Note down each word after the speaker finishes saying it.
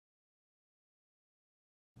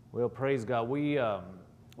Well, praise God.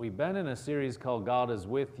 We've been in a series called God is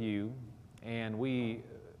With You, and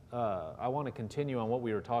I want to continue on what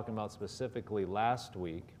we were talking about specifically last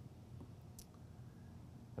week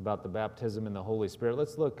about the baptism in the Holy Spirit.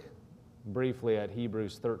 Let's look briefly at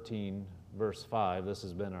Hebrews 13, verse 5. This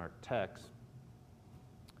has been our text.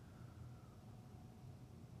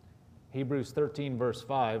 Hebrews 13, verse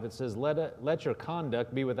 5, it says, Let your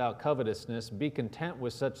conduct be without covetousness. Be content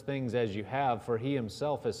with such things as you have, for he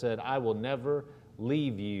himself has said, I will never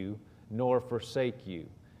leave you nor forsake you.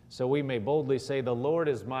 So we may boldly say, The Lord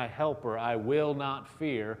is my helper. I will not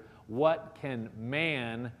fear. What can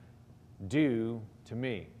man do to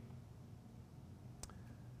me?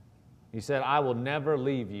 He said, I will never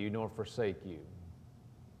leave you nor forsake you.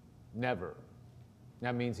 Never.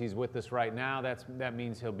 That means he's with us right now. That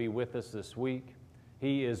means he'll be with us this week.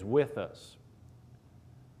 He is with us.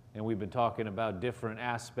 And we've been talking about different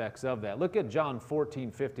aspects of that. Look at John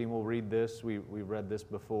 14:15. We'll read this. We read this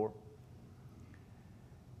before.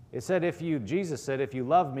 It said, Jesus said, if you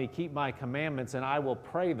love me, keep my commandments, and I will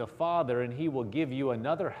pray the Father, and he will give you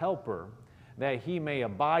another helper, that he may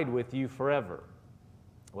abide with you forever.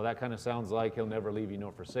 Well, that kind of sounds like he'll never leave you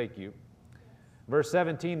nor forsake you. Verse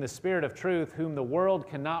 17, the Spirit of truth, whom the world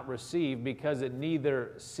cannot receive, because it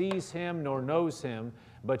neither sees him nor knows him,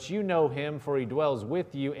 but you know him, for he dwells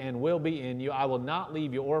with you and will be in you. I will not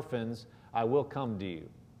leave you orphans, I will come to you.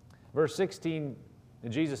 Verse 16,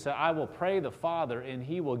 Jesus said, I will pray the Father, and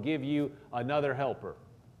he will give you another helper.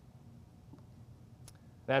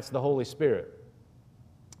 That's the Holy Spirit.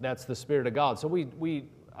 That's the Spirit of God. So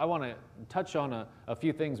I want to touch on a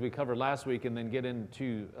few things we covered last week and then get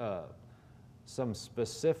into some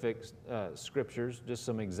specific scriptures, just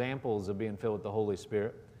some examples of being filled with the Holy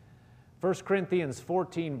Spirit. 1 Corinthians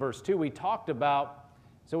 14, verse 2, we talked about,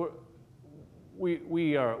 so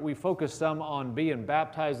we focused some on being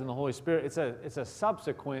baptized in the Holy Spirit. It's a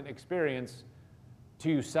subsequent experience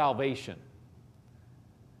to salvation.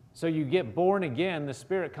 So you get born again, the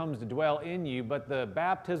Spirit comes to dwell in you, but the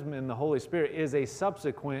baptism in the Holy Spirit is a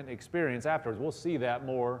subsequent experience afterwards. We'll see that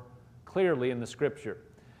more clearly in the Scripture.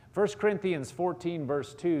 1 Corinthians 14,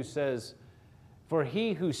 verse 2 says, For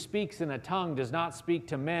he who speaks in a tongue does not speak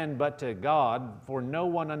to men, but to God, for no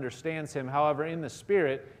one understands him. However, in the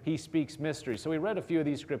Spirit, he speaks mysteries. So we read a few of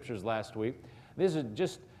these scriptures last week. These are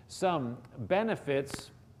just some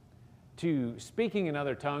benefits to speaking in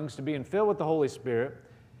other tongues, to being filled with the Holy Spirit.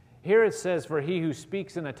 Here it says, For he who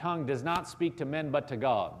speaks in a tongue does not speak to men, but to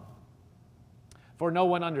God, for no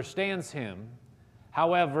one understands him.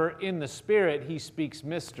 However, in the Spirit, he speaks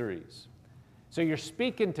mysteries. So you're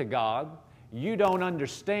speaking to God. You don't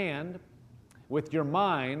understand with your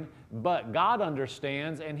mind, but God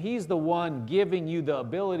understands, and he's the one giving you the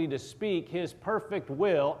ability to speak his perfect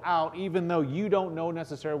will out, even though you don't know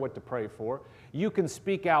necessarily what to pray for. You can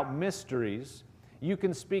speak out mysteries. You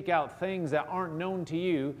can speak out things that aren't known to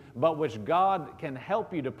you, but which God can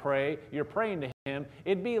help you to pray. You're praying to him.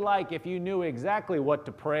 It'd be like if you knew exactly what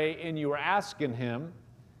to pray and you were asking him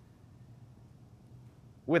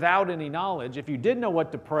without any knowledge. If you did know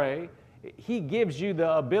what to pray, he gives you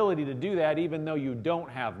the ability to do that even though you don't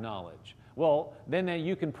have knowledge. Well, then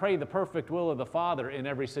you can pray the perfect will of the Father in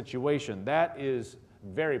every situation. That is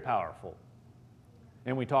very powerful.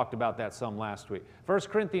 And we talked about that some last week. 1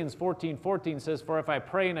 Corinthians 14:14 says, For if I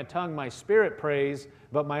pray in a tongue, my spirit prays,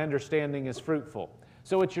 but my understanding is fruitful.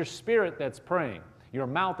 So it's your spirit that's praying. Your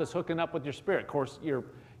mouth is hooking up with your spirit. Of course,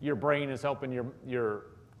 your brain is helping your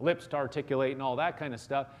lips to articulate and all that kind of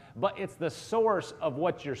stuff. But it's the source of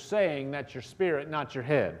what you're saying that's your spirit, not your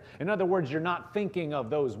head. In other words, you're not thinking of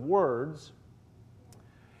those words.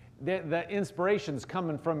 The inspiration's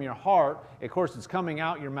coming from your heart. Of course, it's coming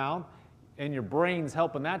out your mouth. And your brain's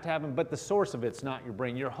helping that to happen, but the source of it's not your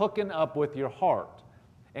brain. You're hooking up with your heart,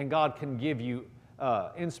 and God can give you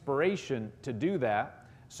inspiration to do that,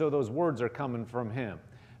 so those words are coming from him.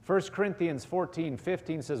 1 Corinthians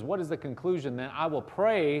 14:15 says, what is the conclusion then? I will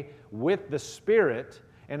pray with the Spirit,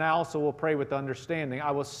 and I also will pray with understanding. I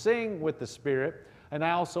will sing with the Spirit, and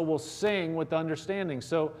I also will sing with understanding.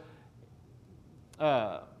 So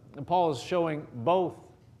Paul is showing both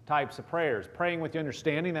types of prayers. Praying with your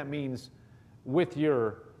understanding, that means with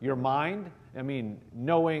your mind,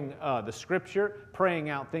 knowing the Scripture, praying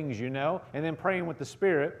out things you know, and then praying with the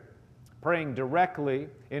Spirit, praying directly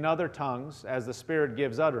in other tongues as the Spirit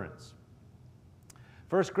gives utterance.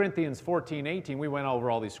 1 Corinthians 14:18, we went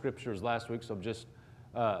over all these scriptures last week, so I'm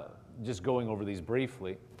just going over these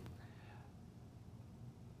briefly.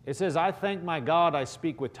 It says, I thank my God I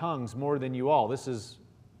speak with tongues more than you all. This is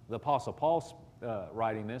the Apostle Paul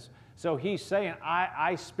writing this. So he's saying,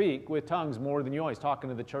 I speak with tongues more than you all. He's talking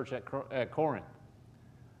to the church at Corinth.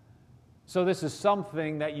 So this is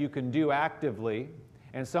something that you can do actively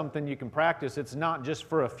and something you can practice. It's not just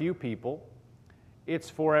for a few people. It's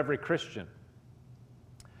for every Christian.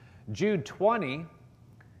 Jude 20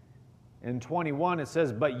 and 21, it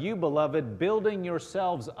says, "But you, beloved, building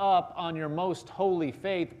yourselves up on your most holy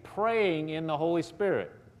faith, praying in the Holy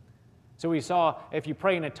Spirit." So we saw, if you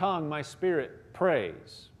pray in a tongue, my spirit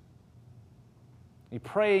prays. You're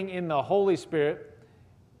praying in the Holy Spirit,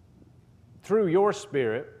 through your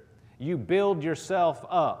spirit, you build yourself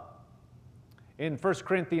up. In 1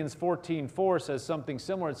 Corinthians 14:4 says something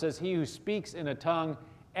similar. It says, "He who speaks in a tongue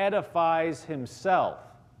edifies himself."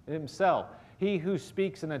 He who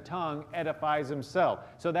speaks in a tongue edifies himself.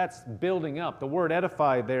 So that's building up. The word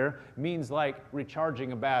edify there means like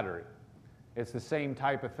recharging a battery. It's the same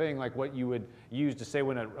type of thing like what you would use to say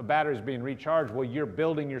when a battery is being recharged. Well, you're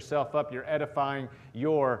building yourself up, you're edifying,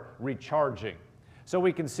 you're recharging. So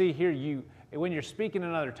we can see here, when you're speaking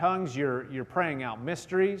in other tongues, you're praying out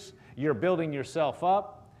mysteries, you're building yourself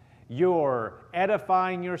up, you're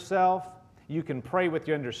edifying yourself. You can pray with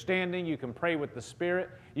your understanding, you can pray with the Spirit,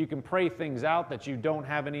 you can pray things out that you don't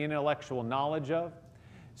have any intellectual knowledge of.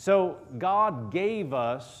 So God gave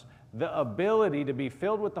us the ability to be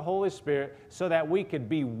filled with the Holy Spirit so that we could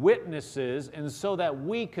be witnesses and so that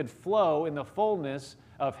we could flow in the fullness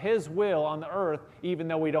of His will on the earth, even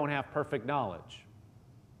though we don't have perfect knowledge.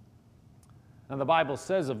 Now the Bible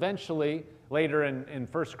says eventually, later in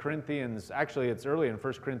 1 Corinthians, actually it's early in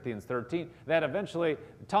 1 Corinthians 13, that eventually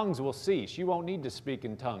tongues will cease. You won't need to speak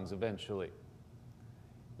in tongues eventually.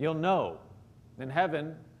 You'll know. In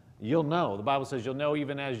heaven, you'll know. The Bible says you'll know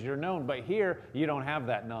even as you're known, but here you don't have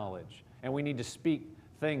that knowledge. And we need to speak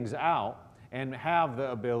things out and have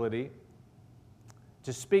the ability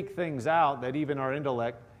to speak things out that even our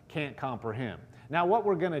intellect can't comprehend. Now what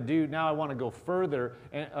we're going to do, now I want to go further,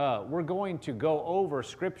 and we're going to go over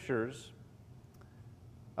scriptures,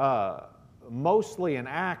 mostly in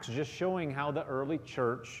Acts, just showing how the early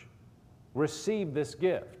church received this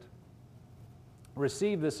gift,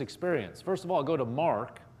 received this experience. First of all, go to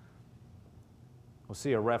Mark. We'll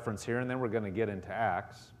see a reference here, and then we're going to get into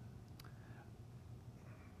Acts.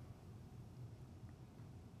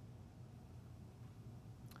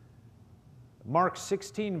 Mark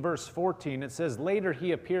 16, verse 14, it says, "Later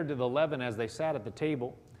he appeared to the 11 as they sat at the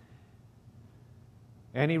table,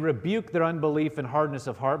 and he rebuked their unbelief and hardness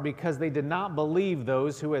of heart because they did not believe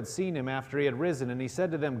those who had seen him after he had risen. And he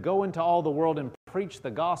said to them, 'Go into all the world and preach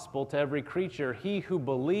the gospel to every creature. He who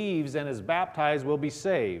believes and is baptized will be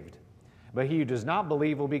saved, but he who does not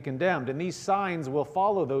believe will be condemned. And these signs will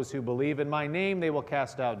follow those who believe. In my name they will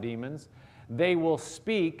cast out demons. They will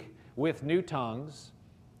speak with new tongues.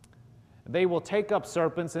 They will take up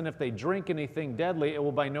serpents, and if they drink anything deadly, it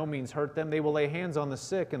will by no means hurt them. They will lay hands on the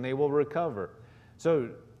sick, and they will recover.'"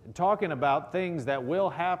 So, talking about things that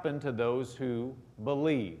will happen to those who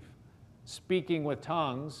believe. Speaking with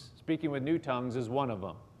tongues, speaking with new tongues is one of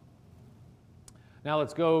them. Now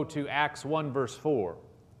let's go to Acts 1, verse 4.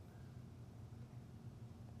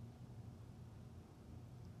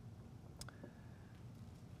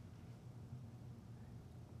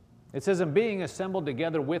 It says, "And being assembled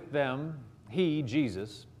together with them, he,"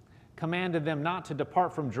 Jesus, "commanded them not to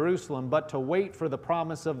depart from Jerusalem, but to wait for the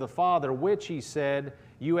promise of the Father, which he said,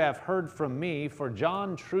 'You have heard from me, for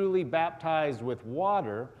John truly baptized with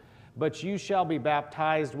water, but you shall be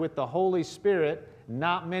baptized with the Holy Spirit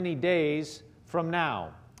not many days from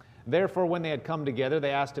now.' Therefore, when they had come together,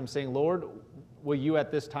 they asked him, saying, 'Lord, will you at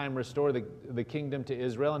this time restore the kingdom to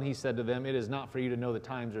Israel?' And he said to them, 'It is not for you to know the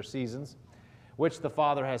times or seasons which the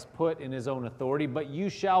Father has put in his own authority, but you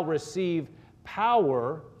shall receive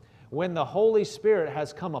power when the Holy Spirit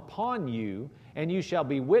has come upon you, and you shall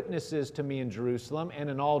be witnesses to me in Jerusalem and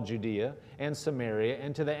in all Judea and Samaria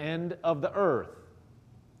and to the end of the earth.'"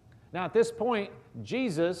 Now at this point,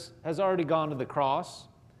 Jesus has already gone to the cross,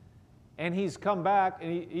 and he's come back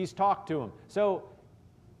and he's talked to them. So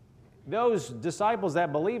those disciples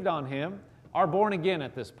that believed on him are born again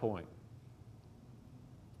at this point.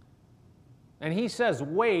 And he says,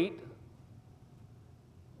 wait,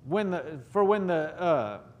 verse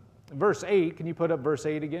 8, can you put up verse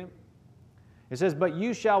 8 again? It says, "But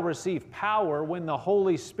you shall receive power when the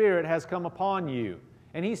Holy Spirit has come upon you."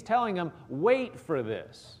 And he's telling them, wait for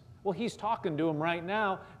this. Well, he's talking to them right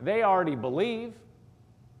now. They already believe.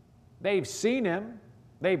 They've seen him.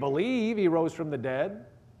 They believe he rose from the dead.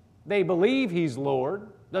 They believe he's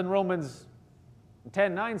Lord. Then Romans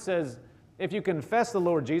 10:9 says, if you confess the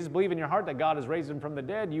Lord Jesus, believe in your heart that God has raised him from the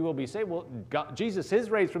dead, you will be saved. Well, Jesus is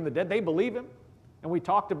raised from the dead. They believe him. And we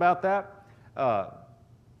talked about that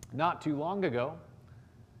not too long ago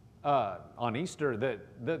on Easter,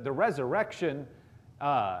 that the resurrection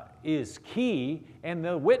is key, and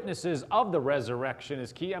the witnesses of the resurrection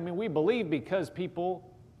is key. I mean, we believe because people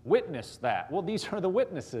witnessed that. Well, these are the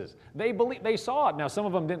witnesses. They saw it. Now, some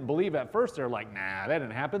of them didn't believe at first. They're like, nah, that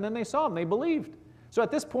didn't happen. Then they saw him. They believed. So at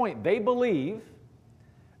this point, they believe.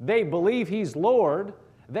 They believe he's Lord.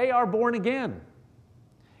 They are born again.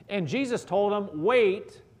 And Jesus told them,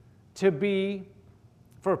 wait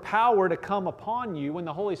for power to come upon you when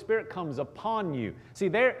the Holy Spirit comes upon you. See,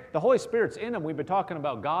 the Holy Spirit's in them. We've been talking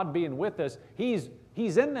about God being with us. He's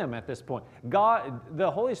in them at this point.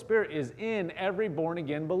 The Holy Spirit is in every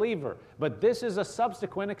born-again believer. But this is a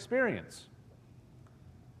subsequent experience.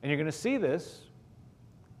 And you're going to see this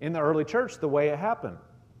in the early church, the way it happened.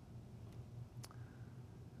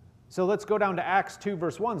 So let's go down to Acts 2,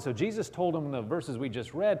 verse 1. So Jesus told them in the verses we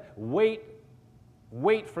just read, wait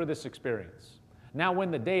for this experience. Now, when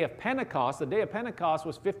the day of Pentecost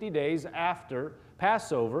was 50 days after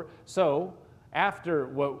Passover. So after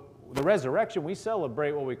the resurrection, we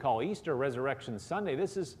celebrate what we call Easter, Resurrection Sunday.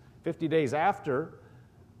 This is 50 days after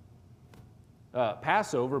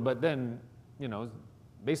Passover, but then,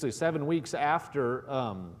 basically 7 weeks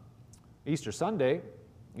after Easter Sunday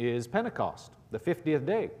is Pentecost, the 50th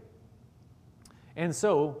day. And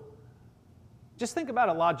so, just think about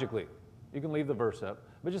it logically. You can leave the verse up,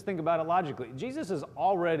 but just think about it logically. Jesus has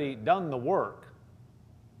already done the work.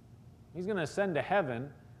 He's going to ascend to heaven.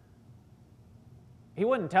 He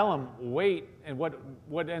wouldn't tell him, wait, and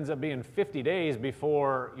what ends up being 50 days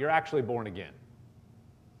before you're actually born again.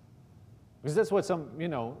 Because that's what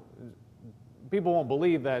people won't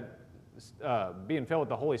believe that being filled with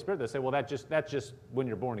the Holy Spirit. They say, well, that's just when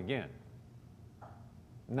you're born again.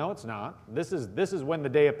 No, it's not. This is when the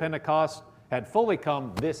day of Pentecost had fully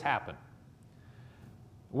come, this happened.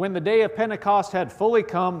 When the day of Pentecost had fully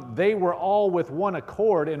come, they were all with one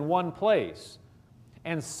accord in one place.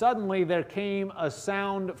 And suddenly there came a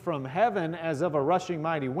sound from heaven as of a rushing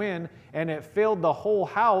mighty wind, and it filled the whole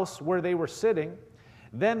house where they were sitting.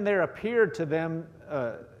 Then there appeared to them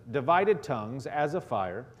divided tongues as of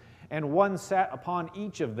fire, and one sat upon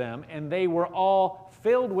each of them, and they were all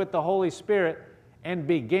filled with the Holy Spirit, and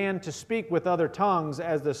began to speak with other tongues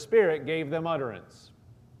as the Spirit gave them utterance.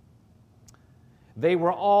 They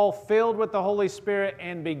were all filled with the Holy Spirit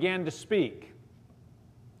and began to speak.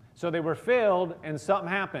 So they were filled and something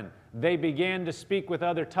happened. They began to speak with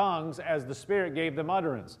other tongues as the Spirit gave them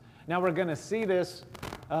utterance. Now we're going to see this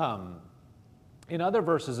in other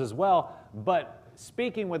verses as well, but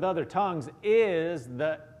speaking with other tongues is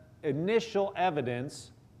the initial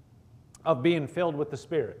evidence of being filled with the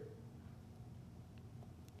Spirit.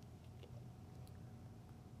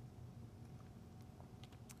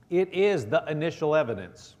 It is the initial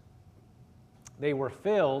evidence. They were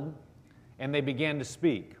filled and they began to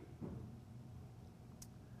speak.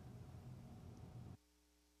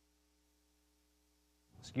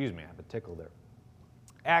 Excuse me, I have a tickle there.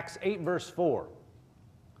 Acts 8, verse 4.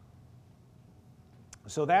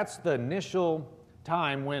 So that's the initial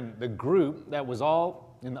time when the group that was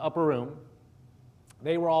all in the upper room,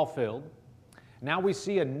 they were all filled. Now we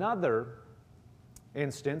see another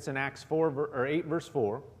instance in Acts 8, verse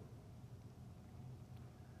 4.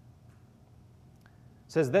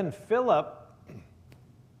 It says, then Philip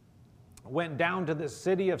went down to the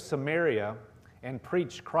city of Samaria and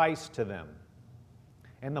preached Christ to them.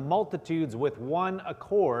 And the multitudes with one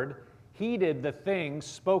accord heeded the things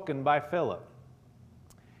spoken by Philip,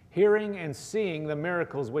 hearing and seeing the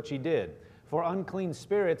miracles which he did. For unclean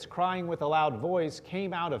spirits, crying with a loud voice,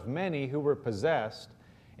 came out of many who were possessed,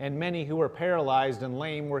 and many who were paralyzed and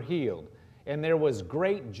lame were healed. And there was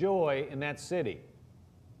great joy in that city.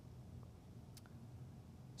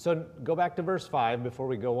 So go back to verse 5 before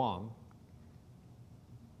we go on.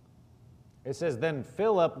 It says, then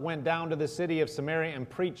Philip went down to the city of Samaria and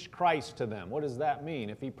preached Christ to them. What does that mean?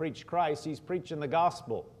 If he preached Christ, he's preaching the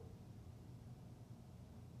gospel.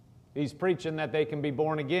 He's preaching that they can be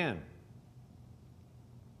born again.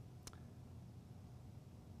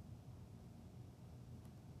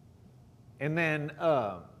 And then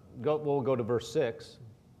we'll go to verse 6.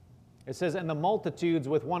 It says, and the multitudes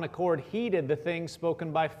with one accord heeded the things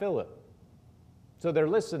spoken by Philip. So they're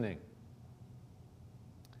listening.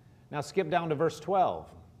 Now skip down to verse 12.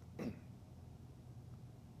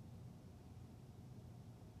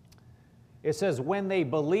 It says, when they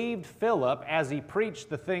believed Philip as he preached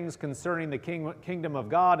the things concerning the kingdom of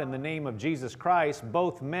God in the name of Jesus Christ,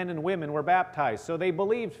 both men and women were baptized. So they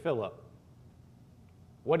believed Philip.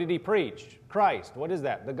 What did he preach? Christ. What is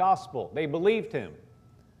that? The gospel. They believed him.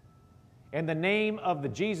 in the name of the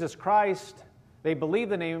Jesus Christ. They believe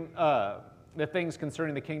the things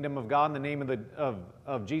concerning the kingdom of God in the name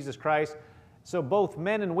of Jesus Christ. So both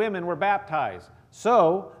men and women were baptized.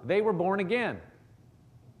 So they were born again.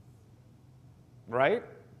 Right?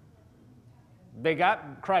 They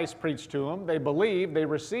got Christ preached to them. They believed, they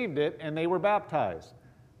received it, and they were baptized.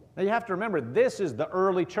 Now you have to remember, this is the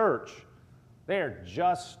early church. They're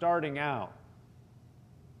just starting out.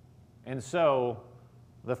 And so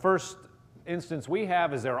the first instance we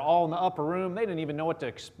have is they're all in the upper room. They didn't even know what to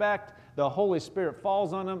expect. The Holy Spirit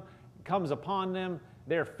falls on them, comes upon them.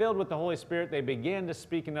 They're filled with the Holy Spirit. They begin to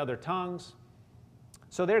speak in other tongues.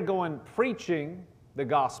 So they're going preaching the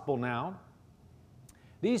gospel now.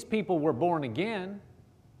 These people were born again.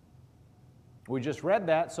 We just read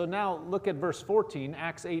that. So now look at verse 14,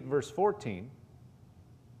 Acts 8, verse 14.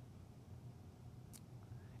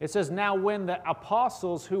 It says, now when the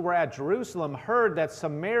apostles who were at Jerusalem heard that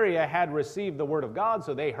Samaria had received the word of God,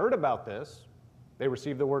 so they heard about this, they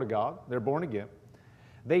received the word of God, they're born again,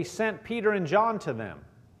 they sent Peter and John to them,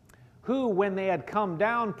 who, when they had come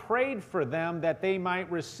down, prayed for them that they might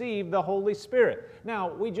receive the Holy Spirit.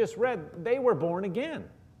 Now, we just read they were born again,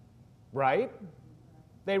 right?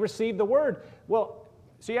 They received the word. Well,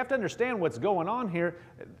 so you have to understand what's going on here.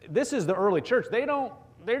 This is the early church.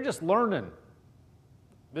 They're just learning.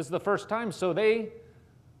 This is the first time, so they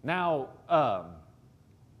now,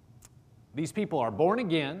 these people are born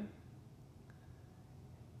again,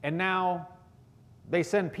 and now they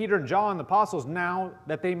send Peter and John, the apostles, now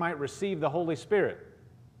that they might receive the Holy Spirit.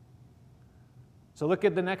 So look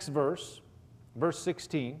at the next verse, verse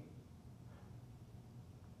 16.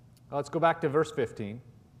 Let's go back to verse 15.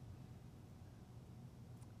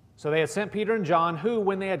 So they had sent Peter and John, who,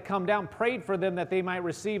 when they had come down, prayed for them that they might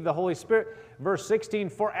receive the Holy Spirit. Verse 16,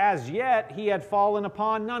 for as yet he had fallen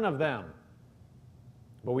upon none of them.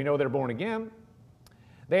 But we know they're born again.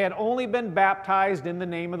 They had only been baptized in the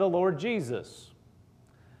name of the Lord Jesus.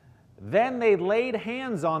 Then they laid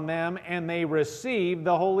hands on them and they received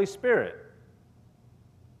the Holy Spirit.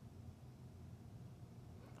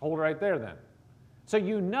 Hold right there then. So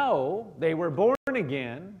you know they were born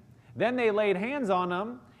again, then they laid hands on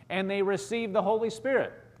them, and they received the Holy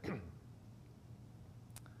Spirit.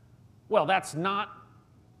 Well, that's not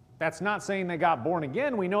saying they got born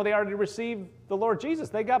again. We know they already received the Lord Jesus.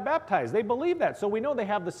 They got baptized. They believe that. So we know they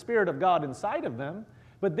have the Spirit of God inside of them.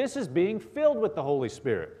 But this is being filled with the Holy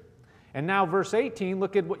Spirit. And now verse 18,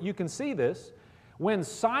 look at what you can see this. When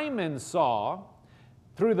Simon saw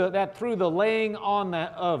through the laying on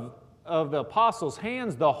of the apostles'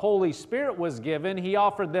 hands the Holy Spirit was given, he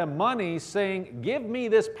offered them money, saying, give me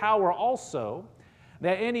this power also,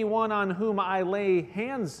 that anyone on whom I lay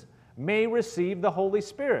hands may receive the Holy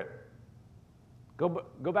Spirit. Go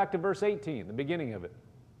back to verse 18, the beginning of it.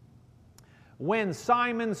 When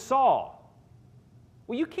Simon saw,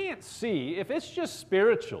 well, you can't see if it's just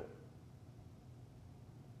spiritual.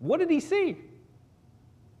 What did he see?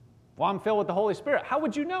 Well, I'm filled with the Holy Spirit. How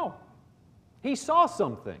would you know? He saw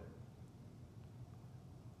something.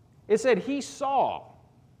 It said he saw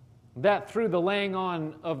that through the laying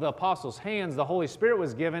on of the apostles' hands, the Holy Spirit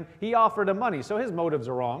was given. He offered him money, so his motives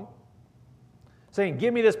are wrong. Saying,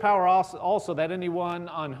 give me this power also that anyone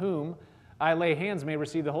on whom I lay hands may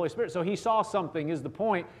receive the Holy Spirit. So he saw something is the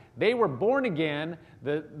point. They were born again.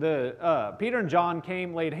 Peter and John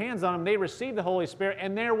came, laid hands on them. They received the Holy Spirit,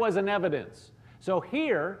 and there was an evidence. So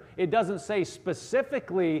here, it doesn't say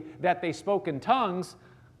specifically that they spoke in tongues,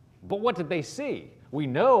 but what did they see? We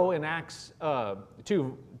know in Acts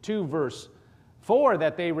 2 verse 4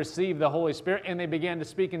 that they received the Holy Spirit and they began to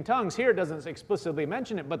speak in tongues. Here it doesn't explicitly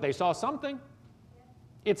mention it, but they saw something.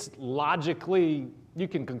 It's logically, you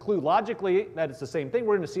can conclude logically that it's the same thing.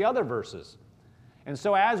 We're going to see other verses. And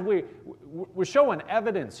so as we're showing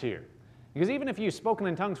evidence here, because even if you've spoken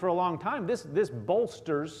in tongues for a long time, this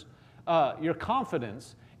bolsters your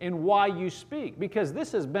confidence in why you speak, because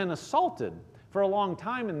this has been assaulted for a long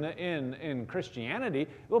time in Christianity.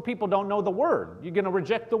 Well, people don't know the Word. You're going to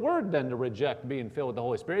reject the Word then to reject being filled with the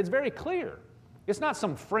Holy Spirit. It's very clear. It's not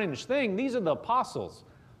some fringe thing. These are the apostles.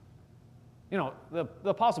 You know, the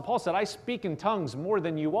Apostle Paul said, I speak in tongues more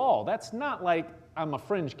than you all. That's not like I'm a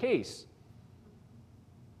fringe case.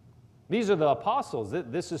 These are the apostles.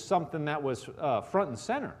 This is something that was front and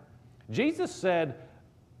center. Jesus said,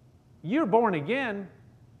 you're born again.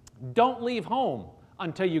 Don't leave home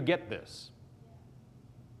until you get this.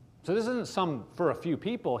 So this isn't some for a few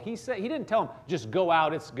people. He didn't tell them, just go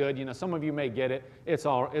out, it's good. You know, some of you may get it. It's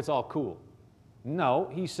all cool. No,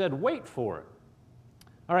 he said, wait for it.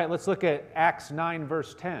 All right, let's look at Acts 9,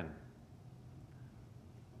 verse 10.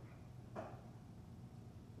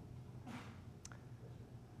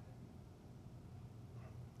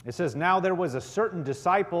 It says, "Now there was a certain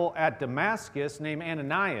disciple at Damascus named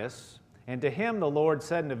Ananias, and to him the Lord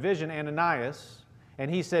said in a vision, Ananias, and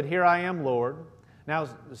he said, Here I am, Lord." Now,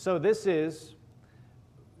 so this is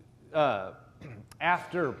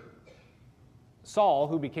after Saul,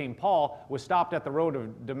 who became Paul, was stopped at the road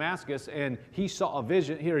of Damascus, and he saw a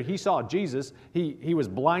vision. Here he saw Jesus. He was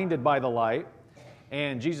blinded by the light,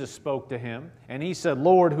 and Jesus spoke to him, and he said,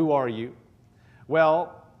 "Lord, who are you?"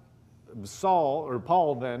 Well, Saul, or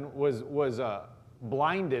Paul then, was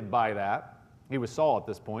blinded by that. He was Saul at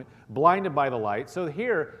this point, blinded by the light. So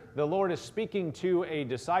here, the Lord is speaking to a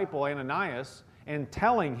disciple, Ananias, and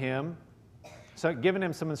telling him, so giving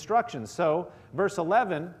him some instructions. So, verse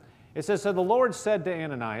 11, it says, "So the Lord said to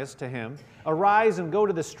Ananias, to him, Arise and go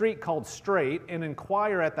to the street called Straight, and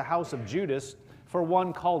inquire at the house of Judas for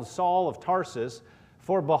one called Saul of Tarsus.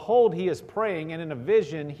 For behold, he is praying, and in a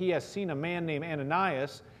vision he has seen a man named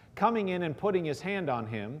Ananias coming in and putting his hand on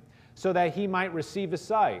him, so that he might receive his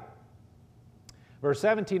sight." Verse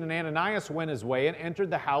 17, "And Ananias went his way and entered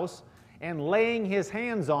the house, and laying his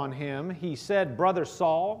hands on him, he said, Brother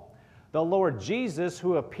Saul, the Lord Jesus,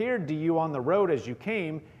 who appeared to you on the road as you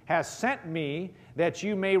came, has sent me that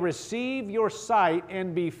you may receive your sight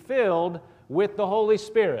and be filled with the Holy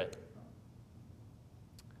Spirit."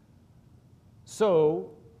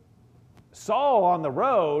 So, Saul on the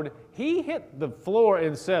road, he hit the floor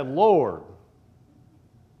and said, "Lord,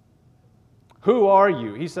 who are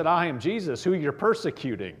you?" He said, "I am Jesus, who you're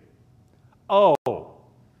persecuting." Oh,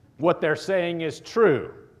 what they're saying is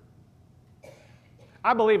true.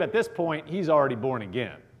 I believe at this point, he's already born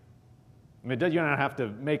again. I mean, you don't have to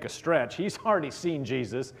make a stretch. He's already seen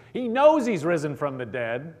Jesus. He knows he's risen from the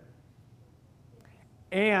dead.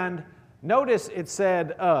 And notice it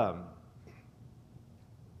said,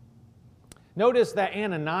 notice that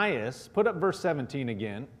Ananias, put up verse 17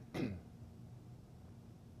 again.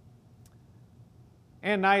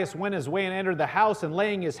 Ananias went his way and entered the house, and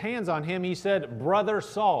laying his hands on him, he said, "Brother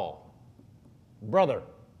Saul." Brother.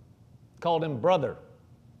 Called him brother.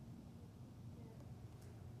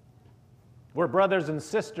 We're brothers and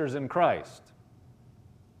sisters in Christ.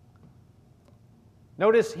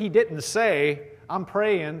 Notice he didn't say, "I'm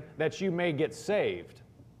praying that you may get saved."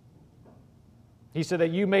 He said that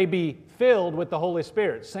you may be filled with the Holy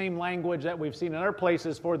Spirit. Same language that we've seen in other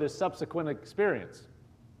places for this subsequent experience.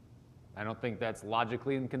 I don't think that's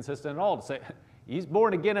logically inconsistent at all to say, he's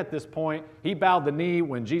born again at this point. He bowed the knee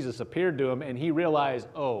when Jesus appeared to him, and he realized,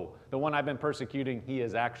 oh, the one I've been persecuting, he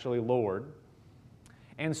is actually Lord.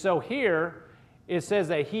 And so here, it says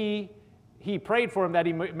that he prayed for him that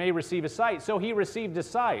he may receive his sight. So he received his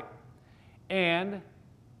sight, and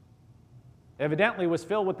evidently was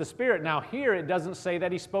filled with the Spirit. Now here it doesn't say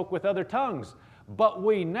that he spoke with other tongues, but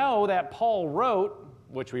we know that Paul wrote,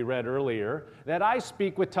 which we read earlier, that I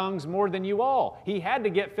speak with tongues more than you all. He had to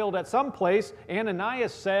get filled at some place.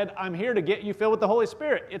 Ananias said, I'm here to get you filled with the Holy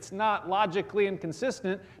Spirit. It's not logically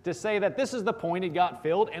inconsistent to say that this is the point he got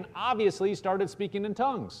filled, and obviously he started speaking in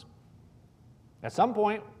tongues. At some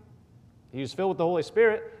point, he was filled with the Holy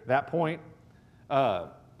Spirit. At that point,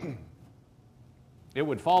 it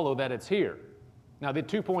would follow that it's here. Now, the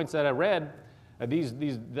 2 points that I read,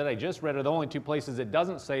 these that I just read, are the only 2 places it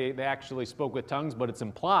doesn't say they actually spoke with tongues, but it's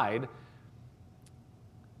implied.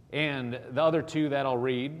 And the other 2 that I'll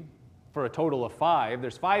read, for a total of 5,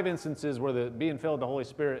 there's 5 instances where the being filled with the Holy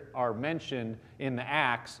Spirit are mentioned in the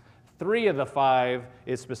Acts. 3 of the 5,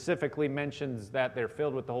 it specifically mentions that they're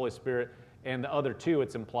filled with the Holy Spirit, and the other 2,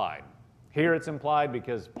 it's implied. Here it's implied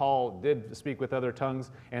because Paul did speak with other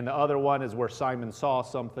tongues, and the other one is where Simon saw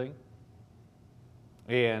something.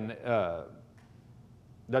 And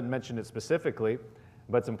doesn't mention it specifically,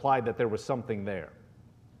 but it's implied that there was something there.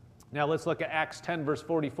 Now let's look at Acts 10, verse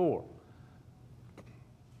 44.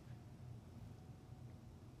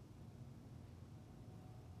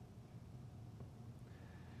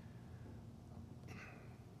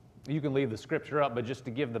 You can leave the scripture up, but just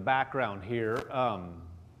to give the background here.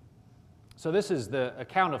 So this is the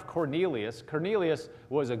account of Cornelius. Cornelius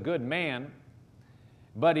was a good man,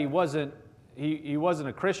 but he wasn't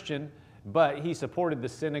a Christian, but he supported the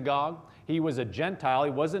synagogue. He was a Gentile.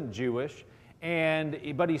 He wasn't Jewish,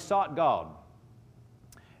 but he sought God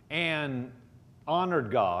and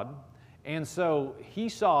honored God. And so he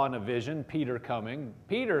saw in a vision Peter coming.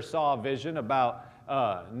 Peter saw a vision about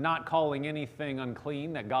not calling anything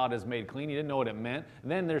unclean that God has made clean. He didn't know what it meant.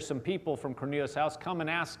 And then there's some people from Cornelius' house come and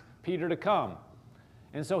ask Peter to come.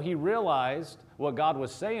 And so he realized what God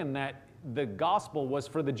was saying, that the gospel was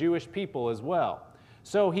for the Jewish people as well.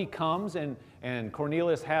 So he comes, and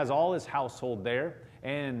Cornelius has all his household there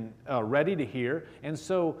and ready to hear. And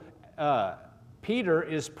so Peter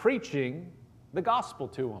is preaching the gospel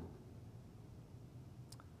to them.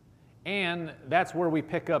 And that's where we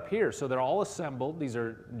pick up here. So they're all assembled. These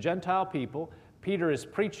are Gentile people. Peter is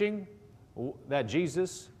preaching that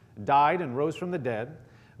Jesus died and rose from the dead.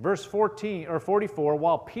 Verse 44,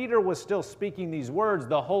 while Peter was still speaking these words,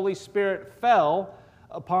 the Holy Spirit fell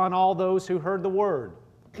upon all those who heard the word.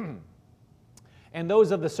 And those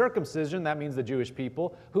of the circumcision, that means the Jewish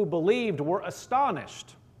people, who believed were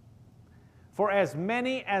astonished. For as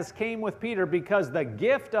many as came with Peter, because the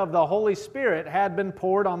gift of the Holy Spirit had been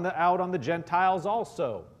poured out on the Gentiles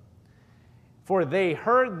also. For they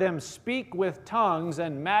heard them speak with tongues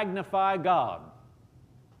and magnify God.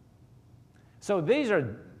 So these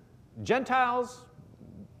are Gentiles,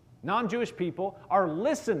 non-Jewish people, are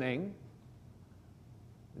listening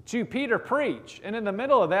to Peter preach. And in the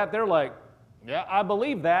middle of that, they're like, yeah, I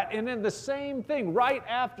believe that. And then the same thing, right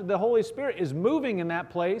after the Holy Spirit is moving in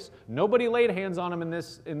that place, nobody laid hands on them in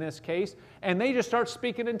this case, and they just start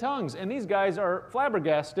speaking in tongues. And these guys are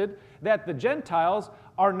flabbergasted that the Gentiles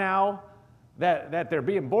are now, that they're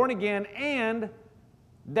being born again, and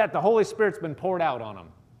that the Holy Spirit's been poured out on them.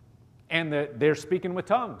 And that they're speaking with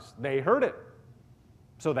tongues. They heard it.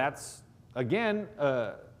 So that's, again,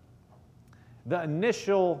 the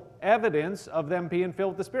initial evidence of them being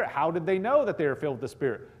filled with the Spirit. How did they know that they were filled with the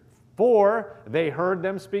Spirit? For they heard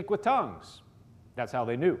them speak with tongues. That's how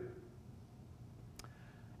they knew.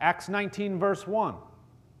 Acts 19, verse 1.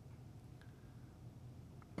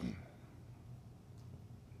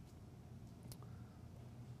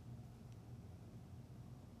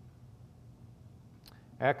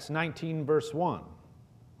 Acts 19, verse 1.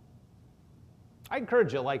 I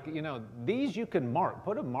encourage you, these you can mark.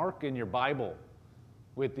 Put a mark in your Bible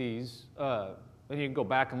with these, and you can go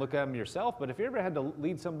back and look at them yourself. But if you ever had to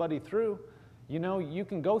lead somebody through, you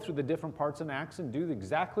can go through the different parts in Acts and do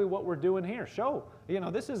exactly what we're doing here. Show,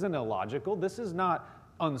 this isn't illogical. This is not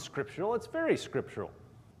unscriptural. It's very scriptural.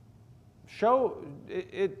 Show,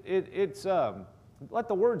 it's let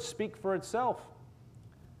the word speak for itself.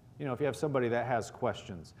 If you have somebody that has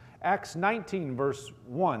questions. Acts 19, verse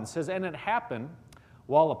 1 says, and it happened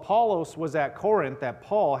while Apollos was at Corinth that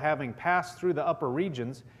Paul, having passed through the upper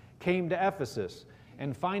regions, came to Ephesus.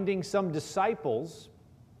 And finding some disciples,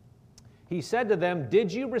 he said to them,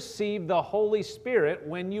 did you receive the Holy Spirit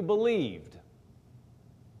when you believed?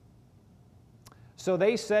 So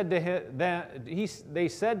they said to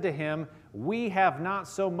him, we have not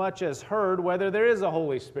so much as heard whether there is a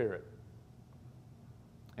Holy Spirit.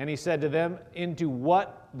 And he said to them, into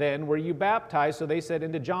what then were you baptized? So they said,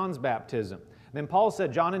 into John's baptism. Then Paul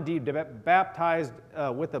said, John indeed baptized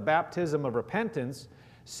with a baptism of repentance,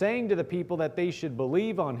 saying to the people that they should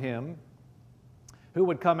believe on him who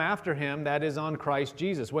would come after him, that is, on Christ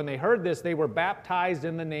Jesus. When they heard this, they were baptized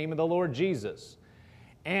in the name of the Lord Jesus.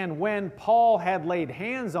 And when Paul had laid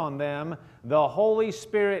hands on them, the Holy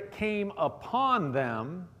Spirit came upon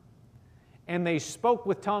them, and they spoke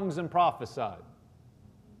with tongues and prophesied.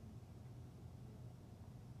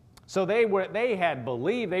 So they had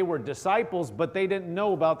believed, they were disciples, but they didn't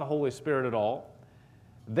know about the Holy Spirit at all.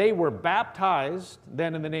 They were baptized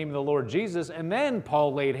then in the name of the Lord Jesus, and then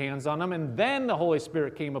Paul laid hands on them, and then the Holy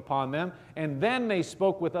Spirit came upon them, and then they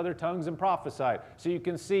spoke with other tongues and prophesied. So you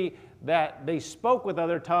can see that they spoke with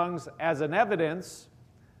other tongues as an evidence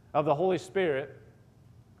of the Holy Spirit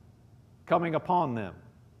coming upon them.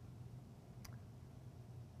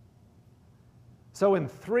 So in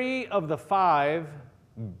 3 of the 5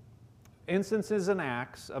 instances in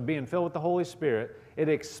Acts of being filled with the Holy Spirit, it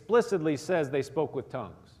explicitly says they spoke with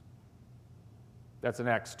tongues. That's in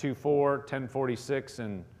Acts 2:4, 10:46,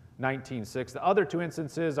 and 19:6. The other 2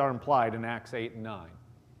 instances are implied in Acts 8 and 9.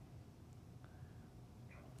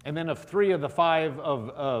 And then of 3 of the 5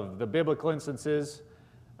 of the biblical instances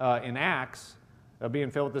in Acts of being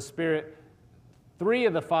filled with the Spirit, 3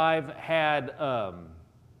 of the 5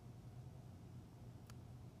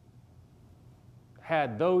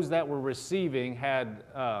 had those that were receiving had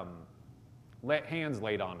hands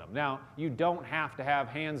laid on them. Now, you don't have to have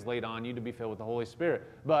hands laid on you to be filled with the Holy Spirit,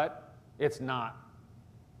 but it's not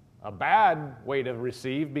a bad way to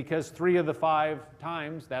receive because 3 of the 5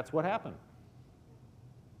 times that's what happened.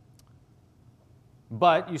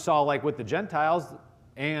 But you saw, like with the Gentiles,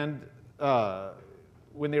 and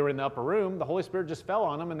when they were in the upper room, the Holy Spirit just fell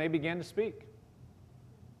on them and they began to speak.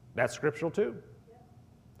 That's scriptural too.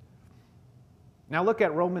 Now look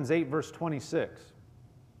at Romans 8, verse 26.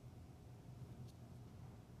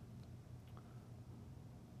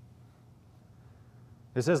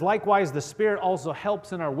 It It says, likewise, the Spirit also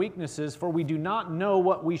helps in our weaknesses, for we do not know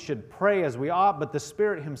what we should pray as we ought, but the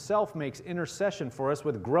Spirit Himself makes intercession for us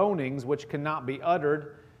with groanings which cannot be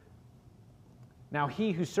uttered. Now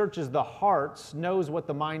He who searches the hearts knows what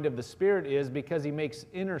the mind of the Spirit is, because He makes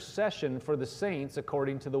intercession for the saints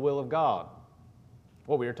according to the will of God.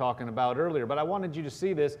 What we were talking about earlier, but I wanted you to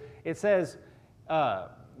see this. It says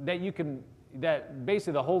that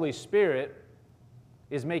basically the Holy Spirit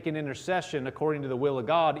is making intercession according to the will of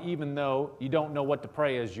God, even though you don't know what to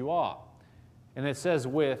pray as you ought. And it says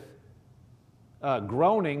with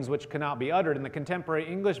groanings which cannot be uttered. In the Contemporary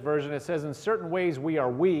English Version, it says, in certain ways we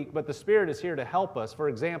are weak, but the Spirit is here to help us. For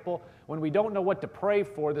example, when we don't know what to pray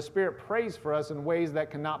for, the Spirit prays for us in ways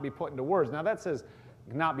that cannot be put into words. Now that says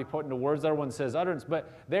cannot be put into words. The other one says utterance,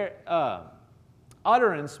 but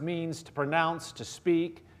utterance means to pronounce, to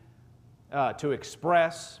speak, to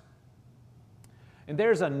express. And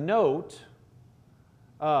there's a note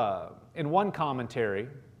in one commentary,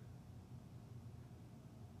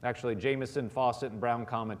 actually Jamieson, Fawcett, and Brown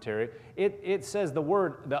commentary. It says the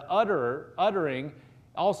word, the uttering,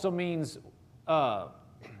 also means that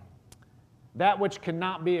which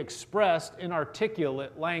cannot be expressed in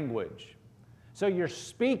articulate language. So you're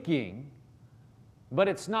speaking, but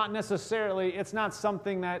it's not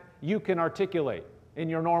something that you can articulate in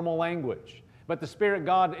your normal language. But the Spirit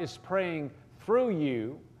God is praying through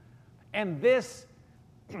you. And this,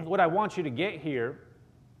 what I want you to get here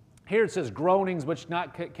it says groanings which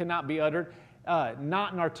cannot be uttered,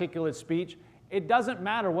 not an articulate speech. It doesn't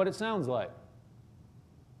matter what it sounds like.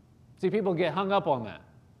 See, people get hung up on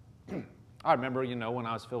that. I remember, when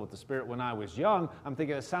I was filled with the Spirit when I was young, I'm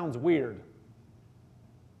thinking it sounds weird.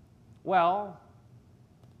 Well,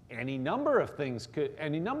 any number of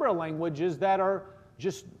languages that are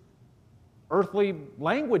just earthly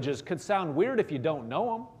languages could sound weird if you don't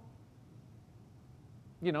know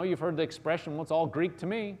them. You've heard the expression, well, it's all Greek to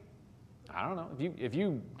me. I don't know. If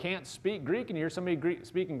you can't speak Greek and you hear somebody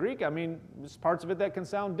speaking Greek, there's parts of it that can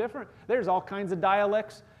sound different. There's all kinds of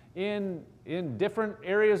dialects in different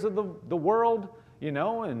areas of the world,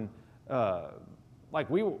 and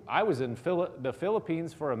I was in the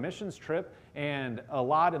Philippines for a missions trip, and a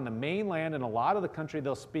lot in the mainland and a lot of the country,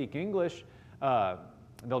 they'll speak English.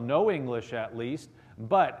 They'll know English at least,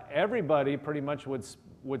 but everybody pretty much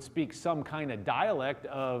would speak some kind of dialect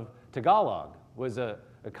of Tagalog, was a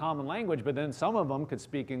common language, but then some of them could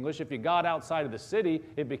speak English. If you got outside of the city,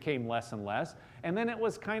 it became less and less. And then it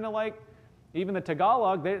was kind of like, even the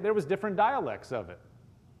Tagalog, there was different dialects of it.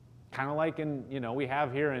 Kind of like we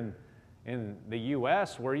have here in the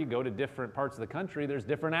U.S., where you go to different parts of the country, there's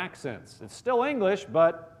different accents. It's still English,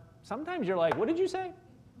 but sometimes you're like, what did you say?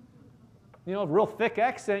 A real thick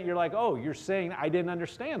accent, you're like, oh, you're saying I didn't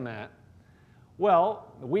understand that.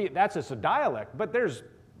 Well, that's just a dialect, but there's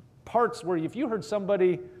parts where if you heard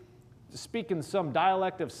somebody speaking some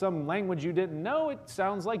dialect of some language you didn't know, it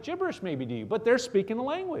sounds like gibberish maybe to you, but they're speaking the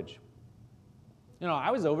language.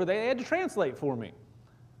 I was over there, they had to translate for me.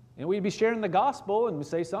 And we'd be sharing the gospel and we'd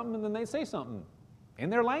say something, and then they'd say something in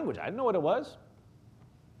their language. I didn't know what it was.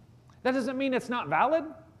 That doesn't mean it's not valid.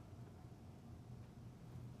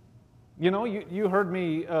 You heard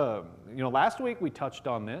me, last week we touched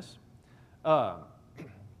on this. But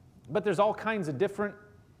there's all kinds of different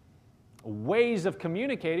ways of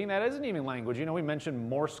communicating that isn't even language. We mentioned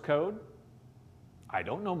Morse code. I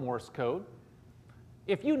don't know Morse code.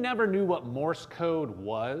 If you never knew what Morse code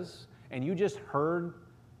was, and you just heard,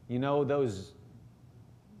 those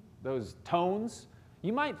tones,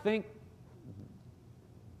 you might think,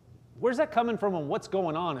 where's that coming from and what's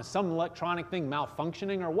going on? Is some electronic thing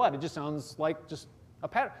malfunctioning or what? It just sounds like just a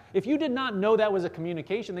pattern. If you did not know that was a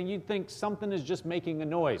communication, then you'd think something is just making a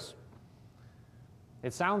noise.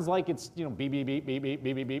 It sounds like it's, beep, beep, beep, beep, beep,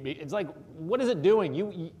 beep, beep, beep. It's like, what is it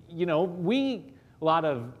doing?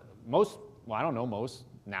 Most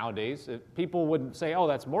nowadays, people would say, oh,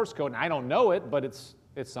 that's Morse code, and I don't know it, but it's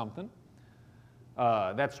something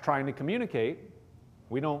that's trying to communicate.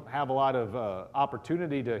 We don't have a lot of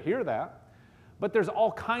opportunity to hear that. But there's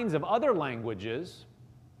all kinds of other languages.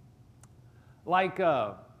 Like,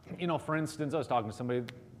 for instance, I was talking to somebody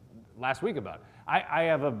last week about it.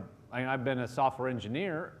 I've been a software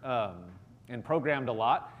engineer and programmed a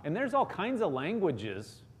lot, and there's all kinds of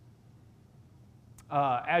languages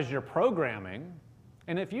as you're programming.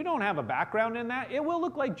 And if you don't have a background in that, it will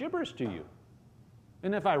look like gibberish to you.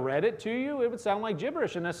 And if I read it to you, it would sound like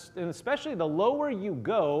gibberish. And especially the lower you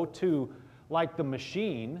go to like the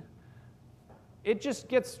machine, it just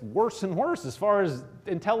gets worse and worse as far as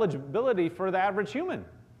intelligibility for the average human.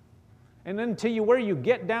 And then where you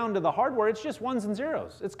get down to the hardware, it's just ones and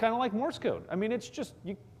zeros. It's kind of like Morse code. I mean, it's just,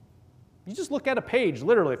 you just look at a page,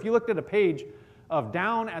 literally. If you looked at a page of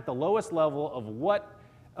down at the lowest level of what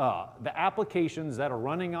the applications that are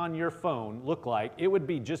running on your phone look like, it would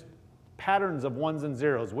be just patterns of ones and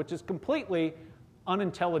zeros, which is completely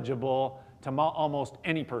unintelligible to almost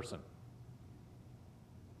any person.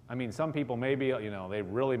 I mean, some people maybe, you know, they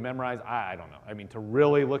really memorize, I don't know. I mean, to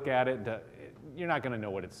really look at it, you're not going to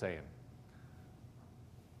know what it's saying.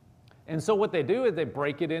 And so what they do is they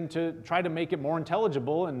break it into, try to make it more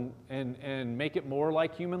intelligible and make it more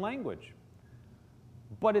like human language.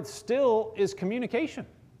 But it still is communication.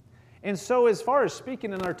 And so as far as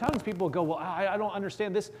speaking in our tongues, people go, well, I don't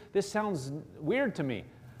understand this. This sounds weird to me.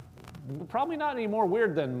 Probably not any more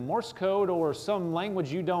weird than Morse code or some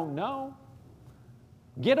language you don't know.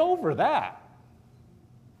 Get over that.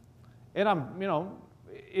 And you know,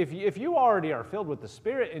 if you already are filled with the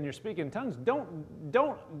Spirit and you're speaking in tongues,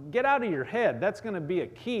 don't get out of your head. That's going to be a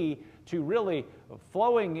key to really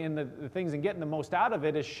flowing in the things and getting the most out of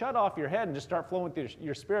it, is shut off your head and just start flowing with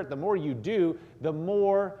your spirit. The more you do, the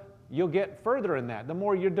more you'll get further in that, the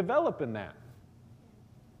more you develop in that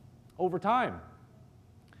over time.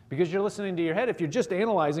 Because you're listening to your head. If you're just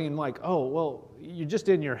analyzing and like, oh, well, you're just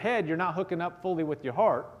in your head, you're not hooking up fully with your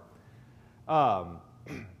heart. But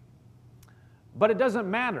it doesn't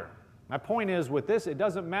matter. My point is with this, it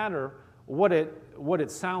doesn't matter what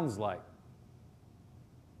it sounds like.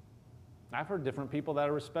 I've heard different people that I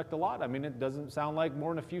respect a lot. I mean, it doesn't sound like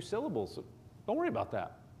more than a few syllables. So don't worry about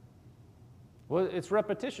that. Well, it's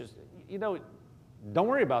repetitious. You know, don't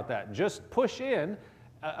worry about that. Just push in.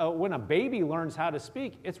 When a baby learns how to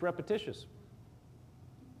speak, it's repetitious.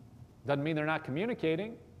 Doesn't mean they're not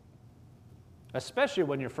communicating, especially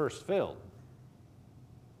when you're first filled.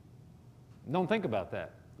 Don't think about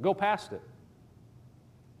that. Go past it.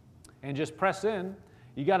 And just press in.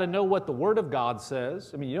 You got to know what the Word of God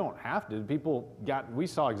says. I mean, you don't have to. We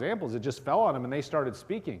saw examples, it just fell on them and they started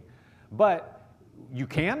speaking. But you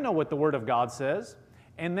can know what the Word of God says.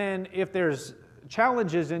 And then if there's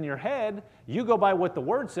challenges in your head, you go by what the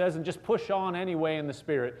Word says and just push on anyway in the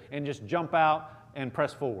Spirit and just jump out and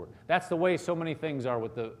press forward. That's the way so many things are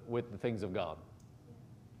with the things of God.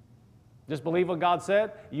 Just believe what God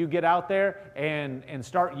said. You get out there and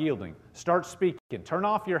start yielding. Start speaking. Turn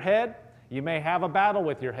off your head. You may have a battle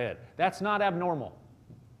with your head. That's not abnormal.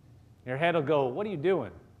 Your head will go, what are you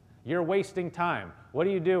doing? You're wasting time. What are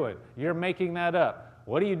you doing? You're making that up.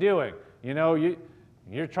 What are you doing? You know, your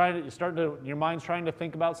mind's trying to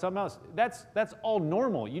think about something else. That's all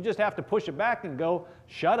normal. You just have to push it back and go,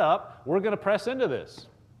 shut up. We're going to press into this.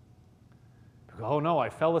 Oh no, I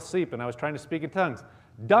fell asleep and I was trying to speak in tongues.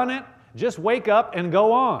 Done it. Just wake up and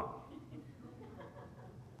go on.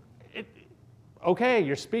 Okay,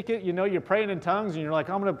 you're speaking, you know, you're praying in tongues and you're like,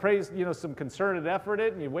 I'm going to pray, you know, some concerted effort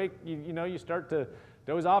in, and you wake, you know, you start to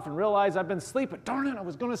doze off and realize I've been sleeping. Darn it, I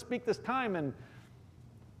was going to speak this time, and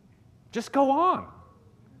just go on.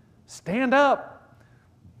 Stand up.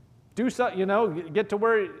 Do something, you know, get to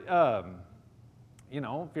where, you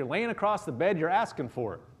know, if you're laying across the bed, you're asking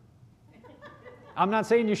for it. I'm not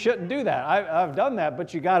saying you shouldn't do that. I've done that,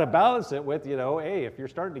 but you got to balance it with, you know, hey, if you're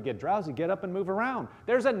starting to get drowsy, get up and move around.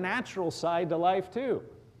 There's a natural side to life too.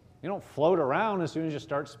 You don't float around as soon as you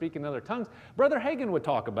start speaking other tongues. Brother Hagin would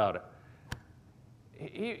talk about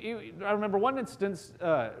it. I remember one instance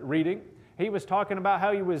reading. He was talking about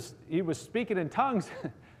how he was speaking in tongues,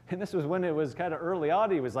 and this was when it was kind of early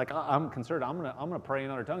on. He was like, I'm concerned. I'm gonna pray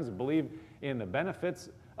in other tongues and believe in the benefits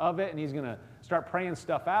of it, and he's going to start praying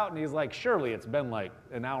stuff out, and he's like, surely it's been like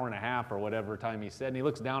an hour and a half or whatever time he said, and he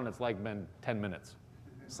looks down and it's like been 10 minutes.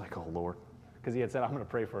 It's like, oh Lord, because he had said, I'm going to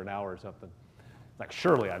pray for an hour or something. It's like,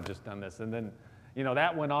 surely I've just done this. And then, you know,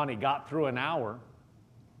 that went on. He got through an hour,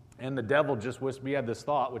 and the devil just whispered. He had this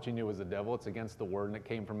thought, which he knew was the devil. It's against the Word, and it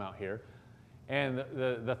came from out here. And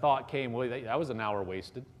the thought came, well, that was an hour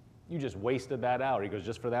wasted. You just wasted that hour. He goes,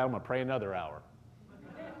 just for that, I'm going to pray another hour.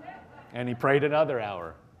 And he prayed another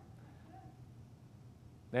hour.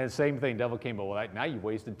 And the same thing, devil came, well, now you've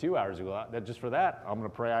wasted 2 hours ago. Just for that, I'm going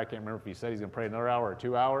to pray. I can't remember if he said he's going to pray another hour or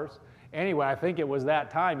 2 hours. Anyway, I think it was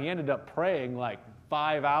that time. He ended up praying like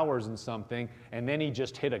 5 hours and something, and then he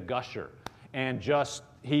just hit a gusher. And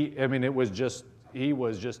he was just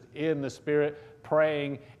in the Spirit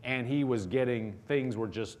praying, and he was getting, things were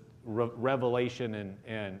just revelation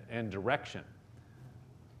and direction.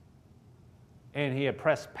 And he had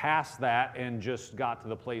pressed past that and just got to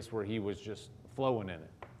the place where he was just flowing in it.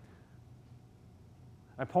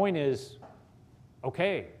 My point is,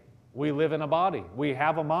 okay, we live in a body. We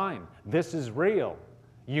have a mind. This is real.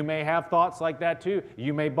 You may have thoughts like that too.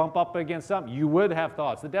 You may bump up against something. You would have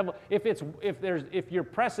thoughts. The devil, if you're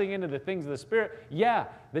pressing into the things of the Spirit, yeah,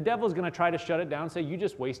 the devil's going to try to shut it down and say, you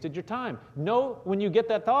just wasted your time. Know when you get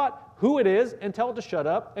that thought, who it is, and tell it to shut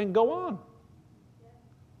up and go on.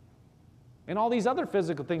 And all these other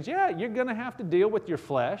physical things, yeah, you're going to have to deal with your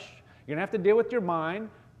flesh. You're going to have to deal with your mind.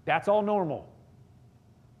 That's all normal.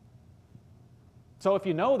 So if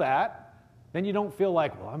you know that, then you don't feel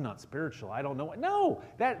like, well, I'm not spiritual. I don't know what. No,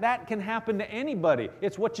 that can happen to anybody.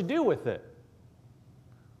 It's what you do with it.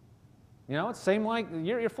 You know, it's the same like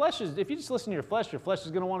your flesh is, if you just listen to your flesh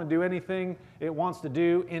is going to want to do anything it wants to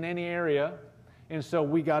do in any area. And so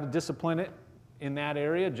we got to discipline it in that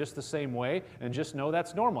area just the same way, and just know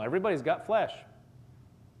that's normal. Everybody's got flesh.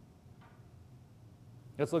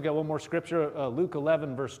 Let's look at one more scripture, Luke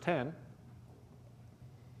 11, verse 10.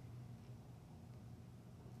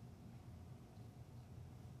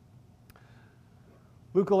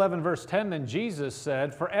 Luke 11, verse 10, then Jesus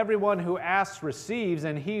said, for everyone who asks receives,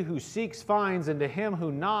 and he who seeks finds, and to him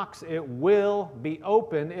who knocks it will be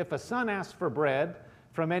opened. If a son asks for bread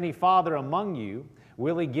from any father among you,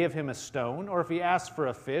 will he give him a stone? Or if he asks for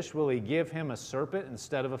a fish, will he give him a serpent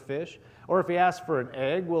instead of a fish? Or if he asks for an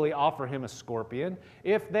egg, will he offer him a scorpion?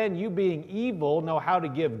 If then you being evil know how to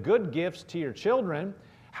give good gifts to your children,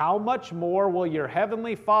 how much more will your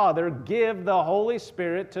heavenly Father give the Holy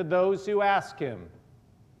Spirit to those who ask him?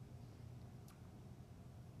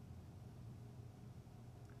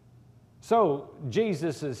 So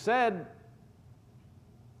Jesus has said,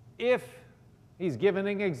 if he's given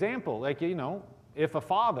an example, like, you know, if a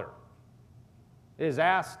father is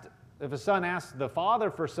asked, if a son asks the father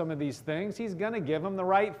for some of these things, he's going to give him the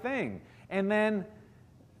right thing. And then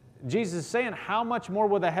Jesus is saying, how much more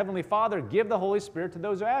will the Heavenly Father give the Holy Spirit to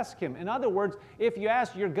those who ask him? In other words, if you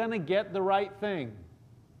ask, you're going to get the right thing.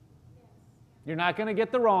 You're not going to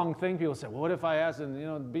get the wrong thing. People say, well, what if I ask and, you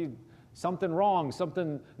know, be something wrong,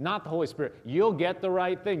 something not the Holy Spirit? You'll get the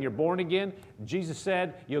right thing. You're born again. Jesus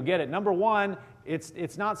said you'll get it. Number one,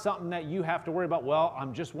 it's not something that you have to worry about, well,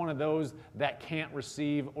 I'm just one of those that can't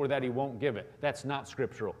receive or that he won't give it. That's not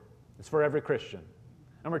scriptural. It's for every Christian.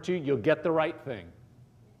 Number two, you'll get the right thing.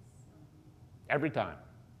 Every time.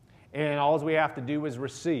 And all we have to do is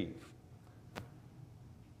receive.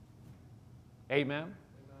 Amen?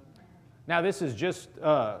 Now this is just,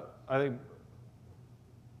 I think,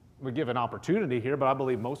 we give an opportunity here, but I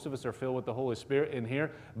believe most of us are filled with the Holy Spirit in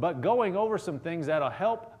here. But going over some things that'll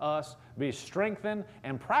help us be strengthened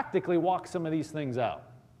and practically walk some of these things out.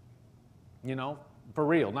 You know, for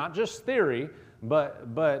real. Not just theory,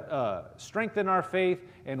 but strengthen our faith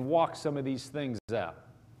and walk some of these things out.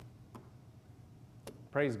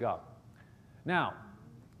 Praise God. Now,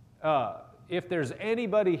 if there's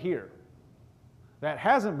anybody here that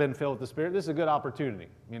hasn't been filled with the Spirit, this is a good opportunity.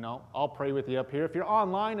 You know, I'll pray with you up here. If you're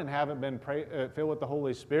online and haven't been filled with the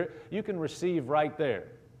Holy Spirit, you can receive right there.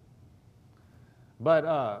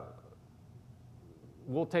 But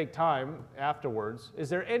we'll take time afterwards. Is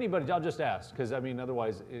there anybody, I'll just ask, because I mean,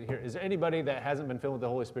 otherwise, here, is there anybody that hasn't been filled with the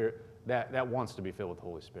Holy Spirit that wants to be filled with the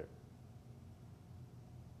Holy Spirit?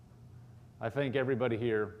 I think everybody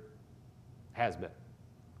here has been.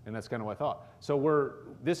 And that's kind of what I thought. So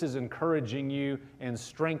this is encouraging you and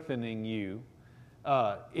strengthening you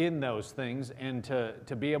in those things, and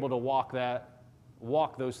to be able to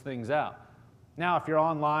walk those things out. Now, if you're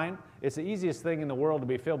online, it's the easiest thing in the world to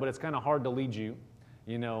be filled, but it's kind of hard to lead you,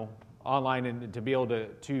 you know, online, and to be able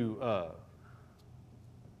to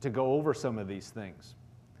go over some of these things.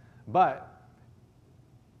 But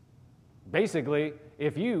basically,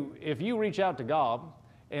 if you reach out to God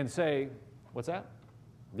and say, what's that?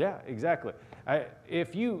 Yeah, exactly.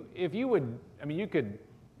 If you would, I mean, you could,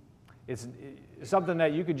 it's something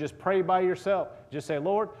that you could just pray by yourself. Just say,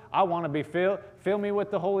 Lord, I want to be filled. Fill me with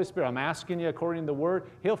the Holy Spirit. I'm asking you according to the Word.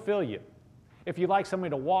 He'll fill you. If you'd like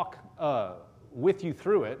somebody to walk with you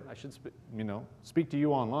through it, I should speak to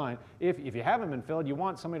you online. If you haven't been filled, you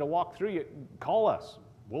want somebody to walk through you, call us.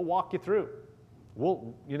 We'll walk you through.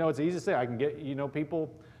 It's easy to say. I can get, people,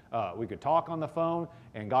 we could talk on the phone,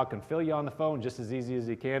 and God can fill you on the phone just as easy as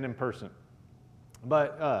He can in person.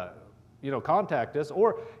 But, contact us,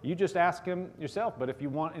 or you just ask Him yourself. But if you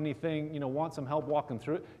want anything, want some help walking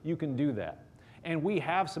through it, you can do that. And we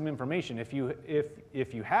have some information. If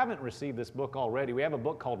you haven't received this book already, we have a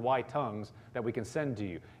book called Why Tongues that we can send to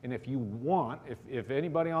you. And if you want, if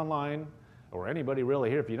anybody online, or anybody really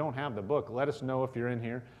here, if you don't have the book, let us know if you're in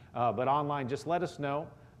here. But online, just let us know.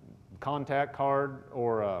 Contact card,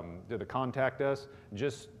 or to contact us.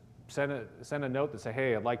 Just send a note that say,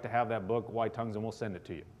 hey, I'd like to have that book, Why Tongues, and we'll send it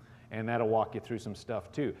to you. and that'll walk you through some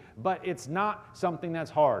stuff too. But it's not something that's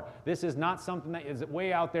hard. This is not something that is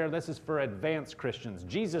way out there. This is for advanced Christians.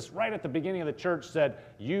 Jesus, right at the beginning of the church, said,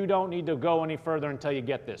 you don't need to go any further until you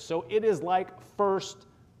get this. So it is like first,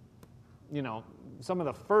 some of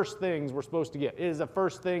the first things we're supposed to get. It is the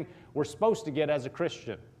first thing we're supposed to get as a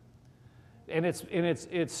Christian. And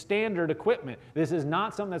it's standard equipment. This is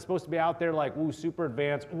not something that's supposed to be out there like, ooh, super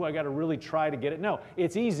advanced. Ooh, I got to really try to get it. No,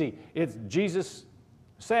 it's easy. Jesus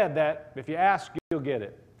said that if you ask, you'll get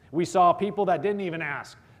it. We saw people that didn't even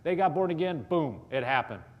ask. They got born again, boom, it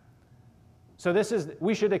happened. So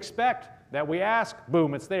we should expect that we ask,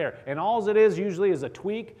 boom, it's there. And all it is usually is a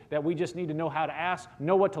tweak that we just need to know how to ask,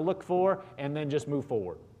 know what to look for, and then just move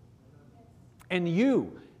forward. And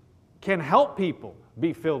you can help people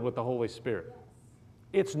be filled with the Holy Spirit.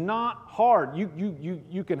 It's not hard.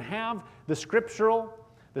 You can have the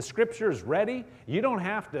scriptures ready. You don't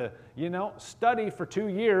have to, study for 2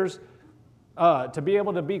 years to be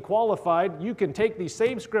able to be qualified. You can take these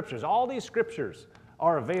same scriptures. All these scriptures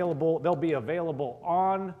are available. They'll be available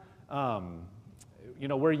on,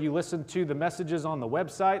 where you listen to the messages on the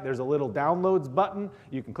website. There's a little downloads button.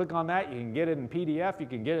 You can click on that. You can get it in PDF. You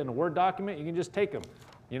can get it in a Word document. You can just take them.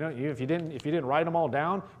 If you didn't write them all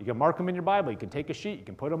down, you can mark them in your Bible. You can take a sheet. You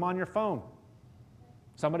can put them on your phone.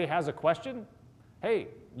 Somebody has a question, hey,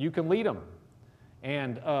 you can lead them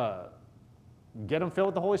and get them filled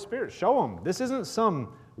with the Holy Spirit. Show them. This isn't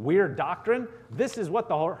some weird doctrine. This is what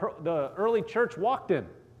the early church walked in.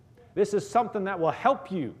 This is something that will help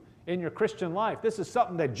you in your Christian life. This is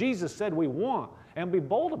something that Jesus said we want, and be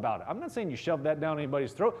bold about it. I'm not saying you shove that down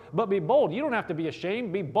anybody's throat, but be bold. You don't have to be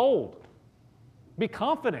ashamed. Be bold. Be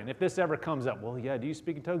confident if this ever comes up. Well, yeah, do you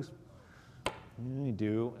speak in tongues? I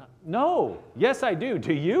do. No. Yes, I do.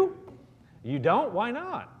 Do you? You don't? Why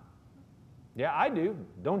not? Yeah, I do.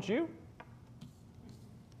 Don't you?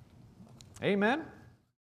 Amen.